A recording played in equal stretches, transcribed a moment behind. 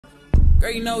Girl,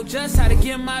 you know just how to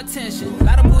get my attention. A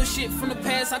lot of bullshit from the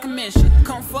past I can mention.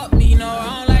 Come fuck me, you know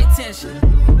I don't like tension.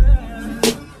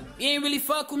 You ain't really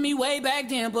fuck with me way back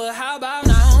then, but how about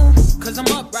now? Cause I'm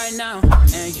up right now,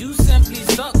 and you simply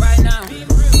suck right now.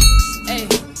 Hey.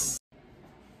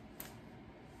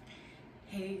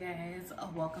 Hey guys,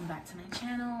 welcome back to my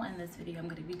channel. In this video I'm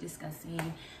going to be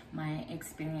discussing my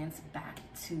experience back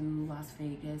to Las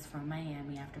Vegas from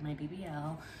Miami after my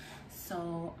BBL.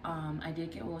 So I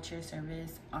did get wheelchair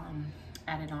service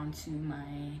added on to my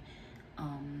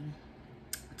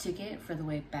ticket for the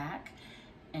way back,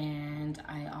 and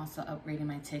I also upgraded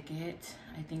my ticket,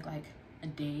 I think like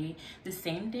the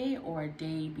same day or a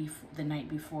day before, the night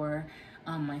before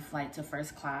my flight to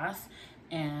first class.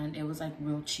 And it was like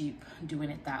real cheap doing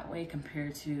it that way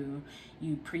compared to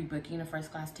you pre-booking a first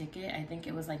class ticket. I think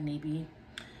it was like maybe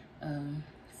 $50,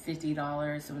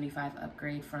 $75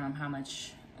 upgrade from how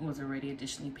much was already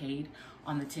additionally paid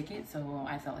on the ticket. So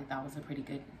I felt like that was a pretty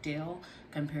good deal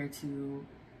compared to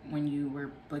when you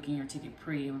were booking your ticket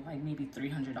pre. It was like maybe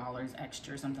 $300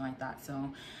 extra or something like that.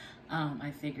 So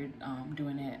I figured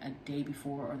doing it a day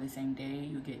before or the same day,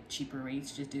 you get cheaper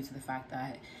rates just due to the fact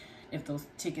that if those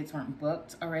tickets weren't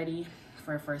booked already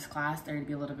for first class, they'd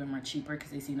be a little bit more cheaper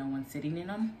because they see no one sitting in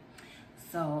them.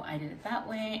 So I did it that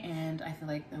way, and I feel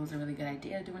like that was a really good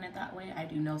idea doing it that way. I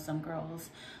do know some girls.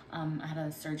 I had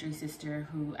a surgery sister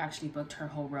who actually booked her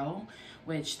whole row,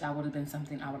 which that would have been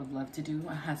something I would have loved to do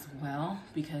as well,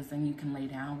 because then you can lay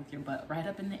down with your butt right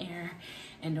up in the air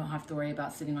and don't have to worry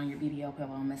about sitting on your BBL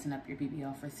pillow and messing up your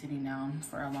BBL for sitting down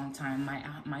for a long time.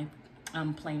 My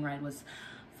plane ride was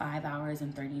 5 hours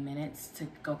and 30 minutes to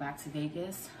go back to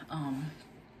Vegas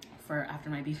after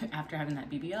having that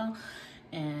BBL,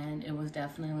 and it was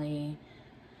definitely,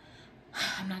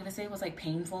 I'm not gonna say it was like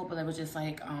painful, but it was just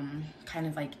like kind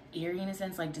of like eerie in a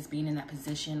sense, like just being in that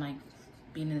position, like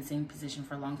being in the same position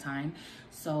for a long time.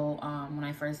 So when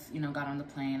I first got on the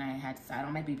plane, I had sat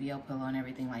on my BBL pillow and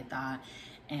everything like that.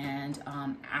 And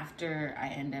after I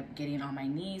ended up getting on my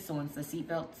knees, so once the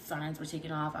seatbelt signs were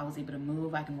taken off, I was able to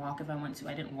move. I can walk if I want to.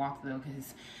 I didn't walk though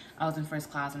because I was in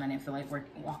first class and I didn't feel like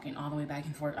walking all the way back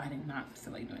and forth. I did not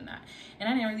feel like doing that. And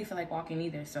I didn't really feel like walking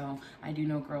either. So I do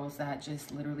know girls that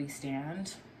just literally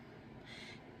stand,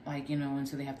 like,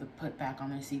 until they have to put back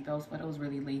on their seatbelts. But it was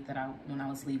really late when I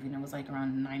was leaving. It was like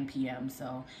around 9 p.m.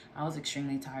 So I was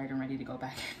extremely tired and ready to go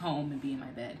back home and be in my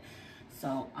bed.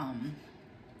 So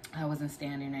I wasn't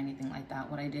standing or anything like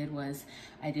that. What I did was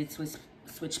I did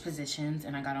switch positions,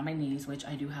 and I got on my knees, which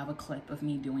I do have a clip of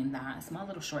me doing that. A small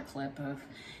little short clip of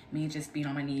me just being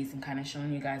on my knees and kind of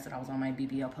showing you guys that I was on my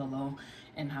BBL pillow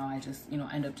and how I just,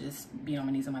 end up just being on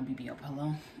my knees on my BBL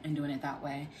pillow and doing it that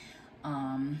way.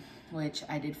 Which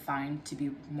I did find to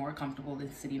be more comfortable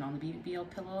than sitting on the BBL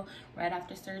pillow right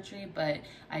after surgery. But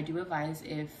I do advise,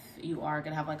 if you are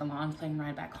gonna have like a long plane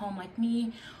ride back home like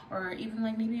me, or even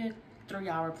like maybe a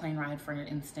 3-hour plane ride for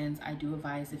instance, I do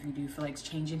advise, if you do feel like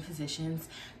changing positions,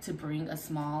 to bring a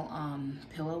small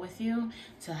pillow with you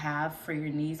to have for your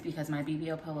knees, because my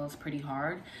BBL pillow is pretty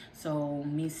hard. So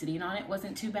me sitting on it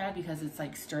wasn't too bad because it's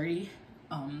like sturdy,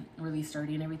 really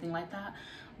sturdy and everything like that.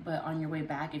 But on your way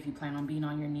back, if you plan on being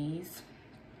on your knees,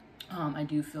 I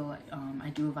do feel like I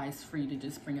do advise for you to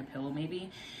just bring a pillow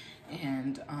maybe,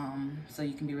 and so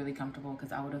you can be really comfortable,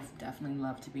 because I would have definitely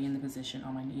loved to be in the position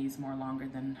on my knees more longer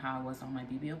than how I was on my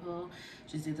BBL pillow,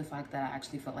 just due to the fact that I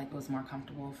actually felt like it was more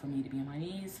comfortable for me to be on my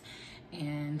knees.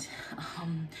 And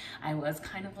I was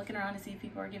kind of looking around to see if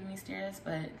people were giving me stares,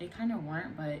 but they kind of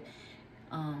weren't. But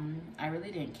I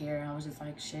really didn't care. I was just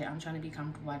like, shit, I'm trying to be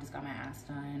comfortable. I just got my ass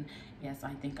done. Yes,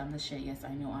 I think I'm the shit. Yes,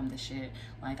 I know I'm the shit.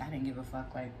 Like, I didn't give a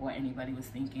fuck like what anybody was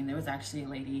thinking. There was actually a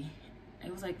lady,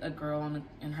 it was like a girl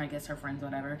and her, I guess her friends,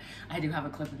 whatever. I do have a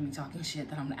clip of me talking shit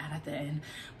that I'm gonna add at the end,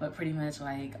 but pretty much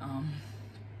like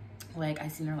I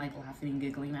seen her like laughing and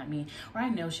giggling at me, or I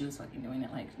know she was fucking doing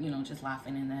it, like, just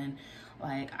laughing, and then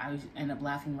like I end up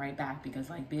laughing right back because,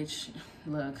 like, bitch,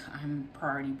 look, I'm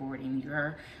priority boarding.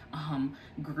 You're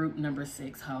group number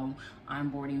 6, ho. I'm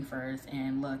boarding first,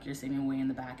 and look, you're sitting way in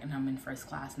the back and I'm in first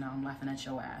class now. I'm laughing at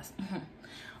your ass.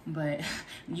 But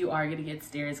you are gonna get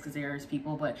stares because there's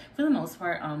people, but for the most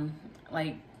part,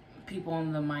 like, people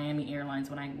on the Miami Airlines,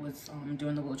 when I was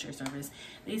doing the wheelchair service,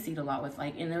 they seat a lot with,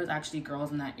 like, and there was actually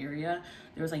girls in that area.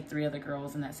 There was like 3 other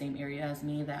girls in that same area as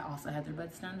me that also had their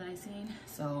butts done that I seen.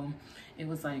 So it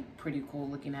was like pretty cool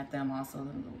looking at them also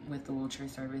with the wheelchair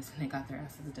service, and they got their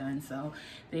asses done. So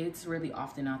it's really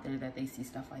often out there that they see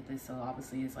stuff like this. So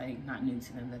obviously it's like not new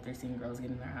to them that they're seeing girls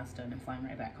getting their ass done and flying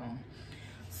right back home.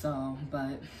 So,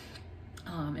 but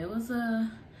it was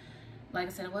a like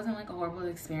I said, it wasn't like a horrible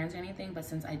experience or anything, but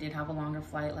since I did have a longer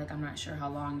flight, like I'm not sure how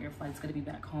long your flight's gonna be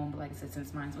back home, but like I said,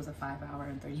 since mine was a 5-hour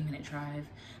and 30-minute drive,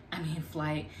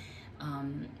 flight,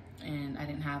 and I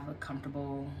didn't have a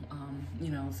comfortable, you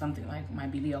know, something like my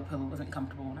BBL pillow wasn't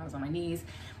comfortable when I was on my knees.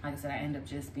 Like I said, I end up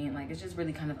just being like, it's just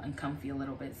really kind of uncomfy a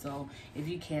little bit. So if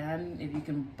you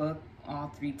can book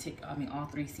all three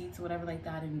seats or whatever like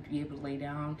that and be able to lay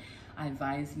down, I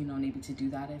advise, you know, maybe to do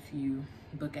that. If you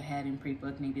book ahead and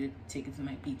pre-book, maybe the tickets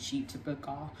might be cheap to book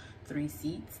all 3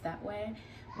 seats that way,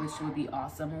 which would be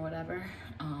awesome or whatever.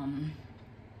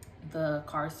 The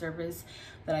car service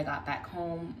that I got back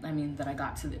home,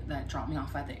 that dropped me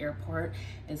off at the airport,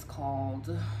 is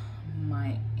called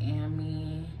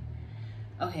Miami.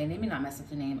 Okay, let me not mess up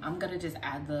the name. I'm gonna just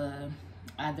add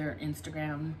their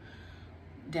Instagram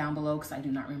down below because I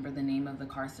do not remember the name of the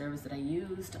car service that I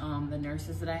used. The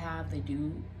nurses that I have, they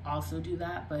do also do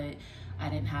that, but I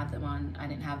didn't have them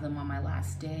on my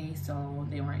last day, so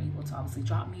they weren't able to obviously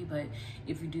drop me. But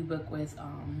if you do book with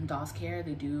Dollcarmiami,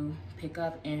 they do pick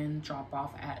up and drop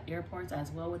off at airports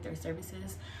as well with their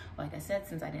services. Like I said,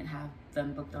 since I didn't have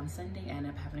them booked on Sunday, I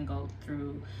ended up having to go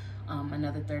through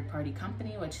another third-party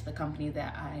company, which the company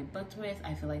that I booked with,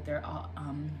 I feel like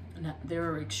they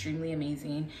were extremely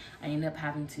amazing. I ended up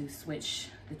having to switch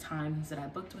the times that I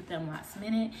booked with them last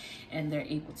minute, and they're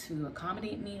able to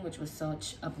accommodate me, which was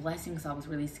such a blessing. So I was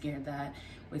really scared that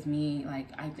with me, like,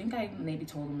 I think I maybe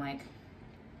told them like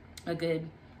a good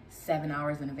 7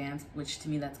 hours in advance, which to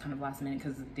me that's kind of last minute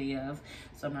because it's the day of,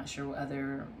 so I'm not sure what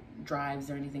other drives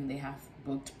or anything they have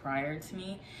booked prior to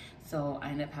me. So I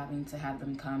ended up having to have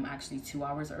them come actually 2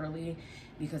 hours early,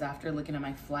 because after looking at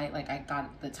my flight, like, I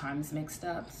got the times mixed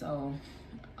up. So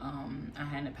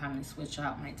I ended up having to switch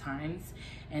out my times,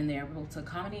 and they were able to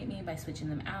accommodate me by switching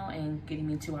them out and getting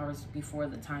me 2 hours before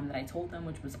the time that I told them,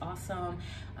 which was awesome.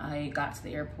 I got to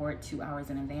the airport 2 hours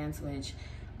in advance, which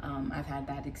I've had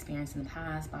bad experience in the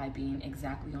past by being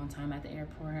exactly on time at the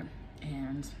airport,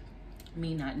 and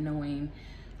me not knowing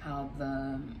how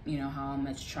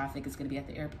much traffic is going to be at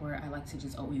the airport. I like to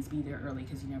just always be there early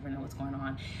because you never know what's going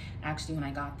on. Actually, when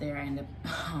I got there, I ended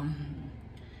up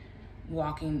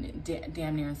walking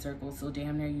damn near in circles. So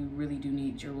damn near you really do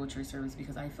need your wheelchair service,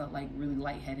 because I felt like really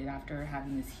lightheaded after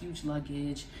having this huge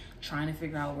luggage, trying to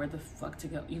figure out where the fuck to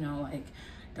go, you know, like,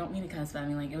 don't mean to cuss, but I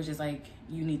mean, like, it was just like,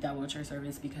 you need that wheelchair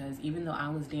service, because even though I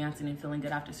was dancing and feeling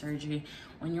good after surgery,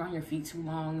 when you're on your feet too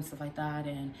long and stuff like that,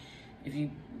 and if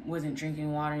you wasn't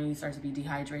drinking water and you start to be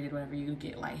dehydrated, whatever, you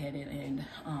get lightheaded. And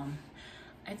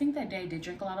I think that day I did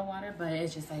drink a lot of water, but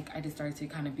it's just like, I just started to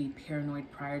kind of be paranoid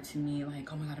prior to me,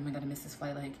 like, oh my God, am I gonna miss this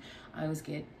flight? Like, I always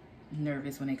get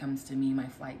nervous when it comes to me, my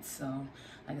flights. So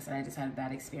like I said, I just had a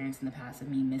bad experience in the past of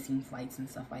me missing flights and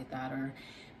stuff like that, or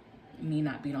me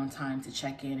not being on time to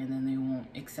check in and then they won't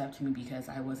accept me because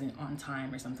I wasn't on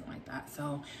time or something like that.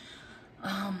 So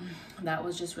that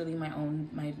was just really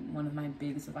one of my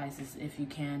biggest advices. If you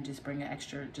can, just bring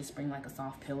like a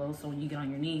soft pillow, so when you get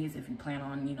on your knees, if you plan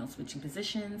on, you know, switching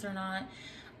positions or not,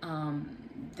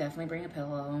 definitely bring a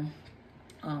pillow.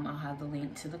 I'll have the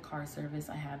link to the car service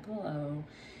I had below.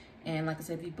 And like I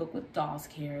said, if you book with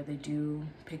Dollcarmiami, they do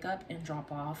pick up and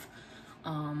drop off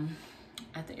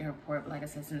at the airport. But like I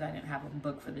said, since I didn't have them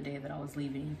booked for the day that I was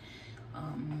leaving,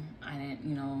 I didn't,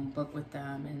 you know, book with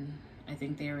them, and I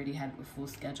think they already had a full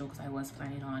schedule, because I was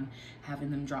planning on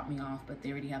having them drop me off, but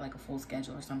they already had like a full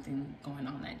schedule or something going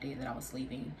on that day that I was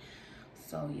leaving.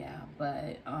 So yeah,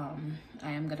 but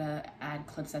I am gonna add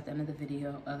clips at the end of the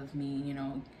video of me, you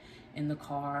know, in the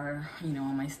car, you know,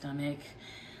 on my stomach,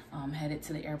 headed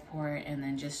to the airport, and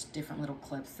then just different little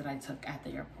clips that I took at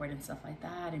the airport and stuff like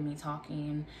that, and me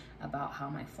talking about how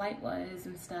my flight was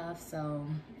and stuff. So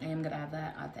I am gonna have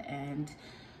that at the end.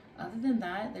 Other than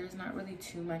that, there's not really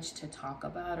too much to talk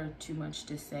about or too much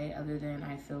to say, other than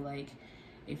I feel like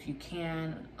if you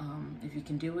can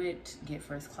do it, get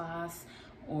first class,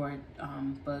 or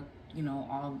book, you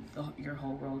know, your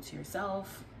whole row to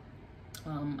yourself.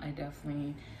 I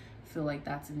definitely feel like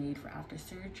that's a need for after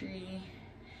surgery.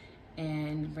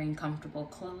 And bring comfortable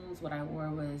clothes. What I wore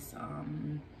was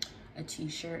a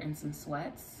t-shirt and some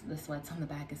sweats. The sweats on the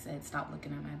back, it said stop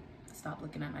looking at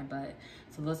my butt.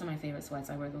 So those are my favorite sweats.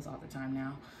 I wear those all the time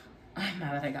now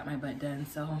that I got my butt done.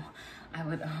 So I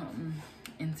would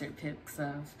insert pics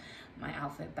of my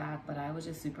outfit back, but I was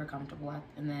just super comfortable.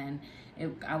 And then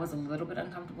I was a little bit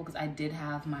uncomfortable because I did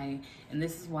have my, and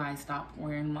this is why I stopped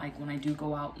wearing, like, when I do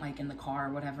go out, like in the car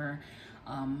or whatever,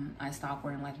 I stopped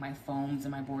wearing like my foams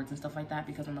and my boards and stuff like that,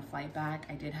 because on the flight back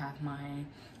I did have my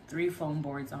 3 foam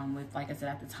boards on with, like I said,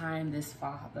 at the time, this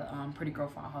the Pretty Girl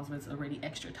Fajas was already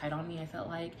extra tight on me, I felt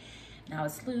like. Now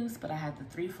it's loose, but I had the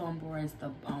 3 foam boards,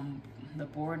 the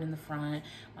board in the front,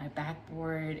 my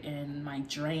backboard, and my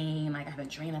drain. Like I had a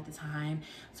drain at the time,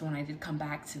 so when I did come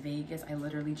back to Vegas, I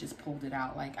literally just pulled it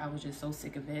out. Like I was just so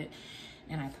sick of it,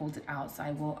 and I pulled it out. So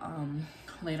I will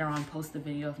later on post the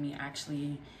video of me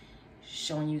actually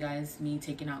showing you guys me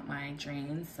taking out my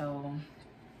drain. So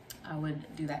I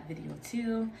would do that video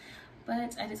too.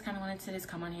 But I just kind of wanted to just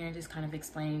come on here and just kind of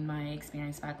explain my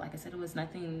experience back. Like I said, it was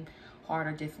nothing hard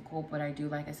or difficult, but I do,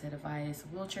 like I said, advise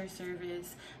wheelchair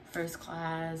service, first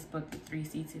class, book the 3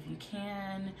 seats if you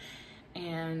can,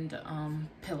 and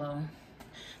pillow.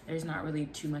 There's not really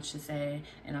too much to say,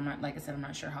 and I'm not, like I said, I'm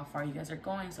not sure how far you guys are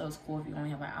going, so it's cool if you only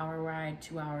have an hour ride,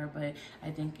 2 hour, but I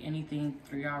think anything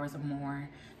 3 hours or more,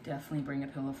 definitely bring a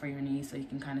pillow for your knees so you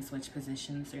can kind of switch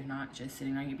positions so you're not just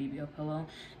sitting on your BBL pillow.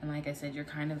 And like I said, you're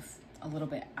kind of a little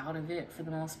bit out of it for the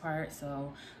most part,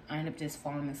 so I end up just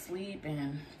falling asleep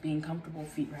and being comfortable,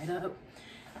 feet right up.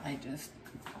 I just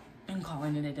am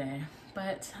calling it a day.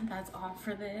 But that's all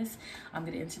for this. I'm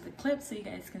gonna enter the clip so you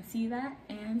guys can see that,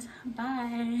 and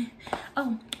bye.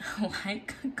 Oh,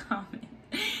 like, comment,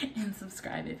 and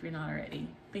subscribe if you're not already.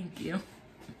 Thank you.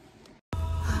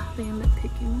 They end up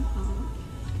picking up.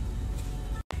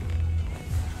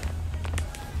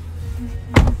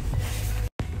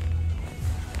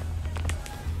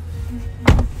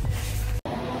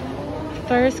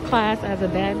 First class as a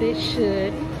bad bitch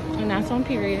should, and that's on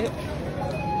period.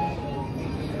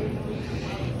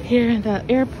 Here at the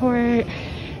airport,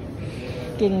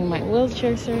 getting my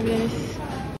wheelchair service.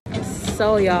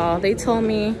 So y'all, they told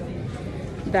me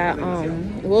that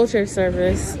wheelchair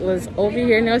service was over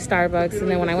here near Starbucks,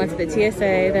 and then when I went to the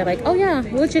TSA, they're like, oh yeah,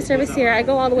 wheelchair service here. I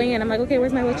go all the way in. I'm like, okay,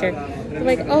 where's my wheelchair? They're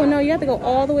like, oh no, you have to go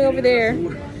all the way over there.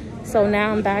 So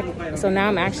now I'm back. So now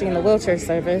I'm actually in the wheelchair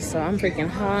service. So I'm freaking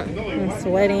hot. I'm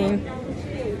sweating.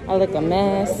 I look a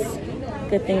mess.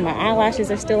 Good thing my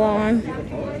eyelashes are still on.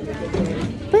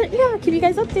 But yeah, I'll keep you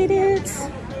guys updated.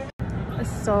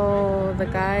 So the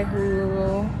guy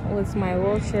who was my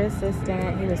wheelchair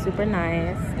assistant, he was super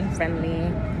nice and friendly.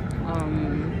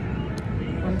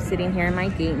 I'm sitting here in my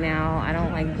gate now. I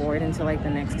don't like board until like the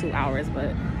next 2 hours,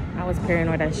 but I was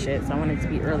paranoid as shit, so I wanted to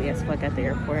be early as fuck at the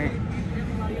airport.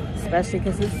 Especially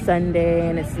because it's Sunday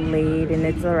and it's late and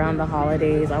it's around the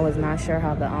holidays. I was not sure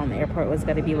how the airport was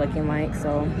going to be looking like,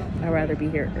 so I'd rather be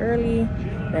here early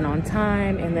than on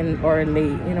time, and then or late,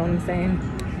 you know what I'm saying?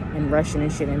 And rushing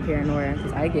and shit and paranoia,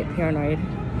 because I get paranoid.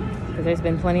 Because there's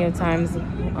been plenty of times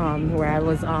where I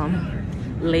was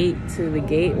late to the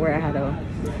gate, where I had to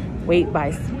wait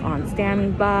on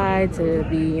standby to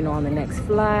be, you know, on the next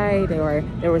flight, or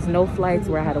there was no flights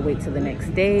where I had to wait till the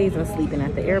next days and sleeping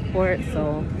at the airport.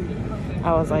 So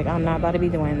I was like, I'm not about to be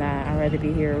doing that. I'd rather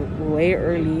be here way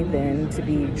early than to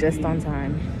be just on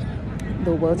time.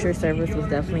 The wheelchair service was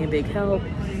definitely a big help,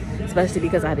 especially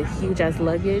because I had a huge ass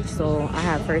luggage. So I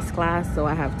have first class, so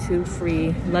I have 2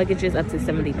 free luggages up to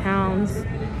 70 pounds.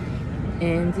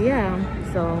 And yeah,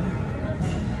 so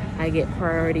I get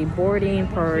priority boarding,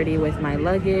 priority with my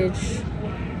luggage.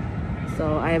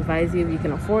 So I advise you, if you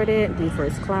can afford it, do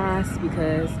first class,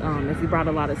 because if you brought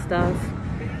a lot of stuff,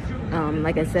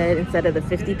 like I said, instead of the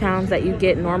 50 pounds that you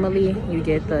get normally, you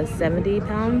get the 70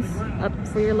 pounds up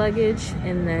for your luggage.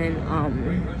 And then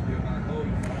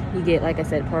you get, like I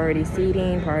said, priority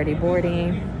seating, priority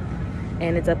boarding,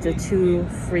 and it's up to 2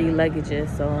 free luggages.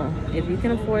 So if you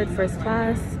can afford first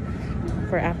class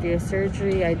for after your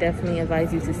surgery, I definitely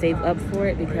advise you to save up for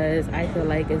it, because I feel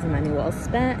like it's money well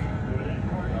spent.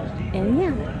 And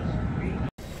yeah,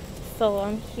 so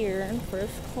I'm here in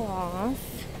first class.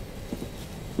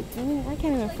 I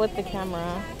can't even flip the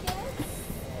camera,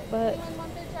 but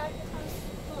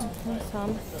that's how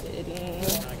I'm sitting.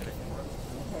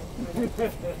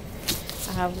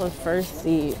 I have the first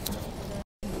seat.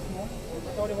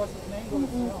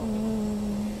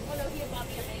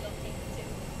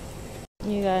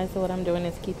 You guys, so what I'm doing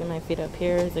is keeping my feet up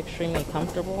here. It's extremely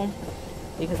comfortable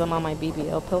because I'm on my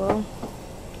BBL pillow,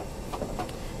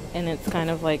 and it's kind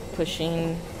of like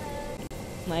pushing,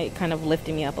 like kind of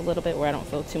lifting me up a little bit where I don't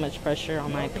feel too much pressure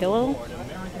on my pillow,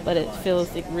 but it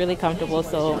feels like really comfortable.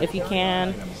 So if you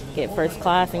can, get first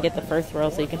class and get the first row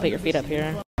so you can put your feet up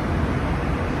here.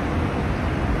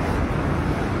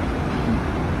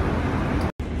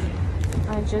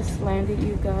 I just landed,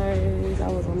 you guys.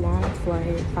 That was a long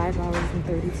flight, 5 hours and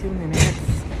 32 minutes.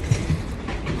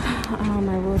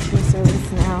 My wheelchair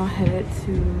service now headed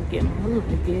to get my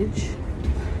luggage.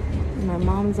 My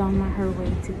mom's on her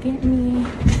way to get me.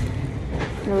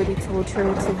 I already told her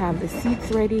to have the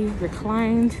seats ready,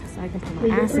 reclined, so I can put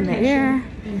my ass in the air.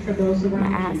 My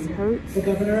ass hurts. The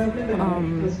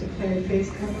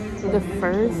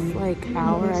first like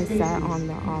hour I sat on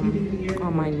the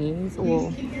on my knees.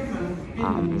 Well,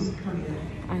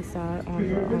 I sat on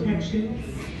the,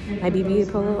 my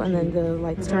BBL pillow, and then the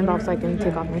lights turned off so I can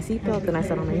take off my seatbelt. Then I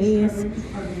sat on my knees,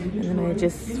 and then I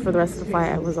just, for the rest of the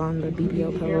flight, I was on the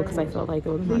BBL pillow because I felt like it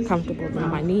was more comfortable than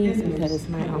my knees, because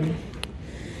my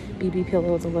BB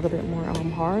pillow is a little bit more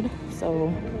hard.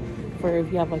 So for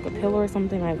if you have like a pillow or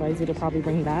something, I advise you to probably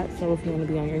bring that. So if you want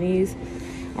to be on your knees,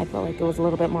 I felt like it was a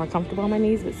little bit more comfortable on my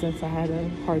knees, but since I had a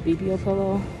hard BBL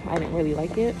pillow, I didn't really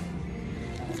like it.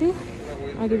 See,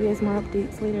 I'll give you guys more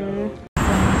updates later.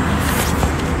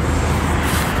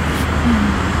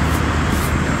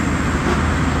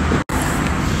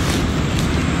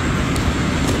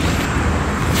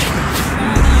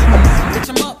 Bitch,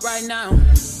 I'm up right now.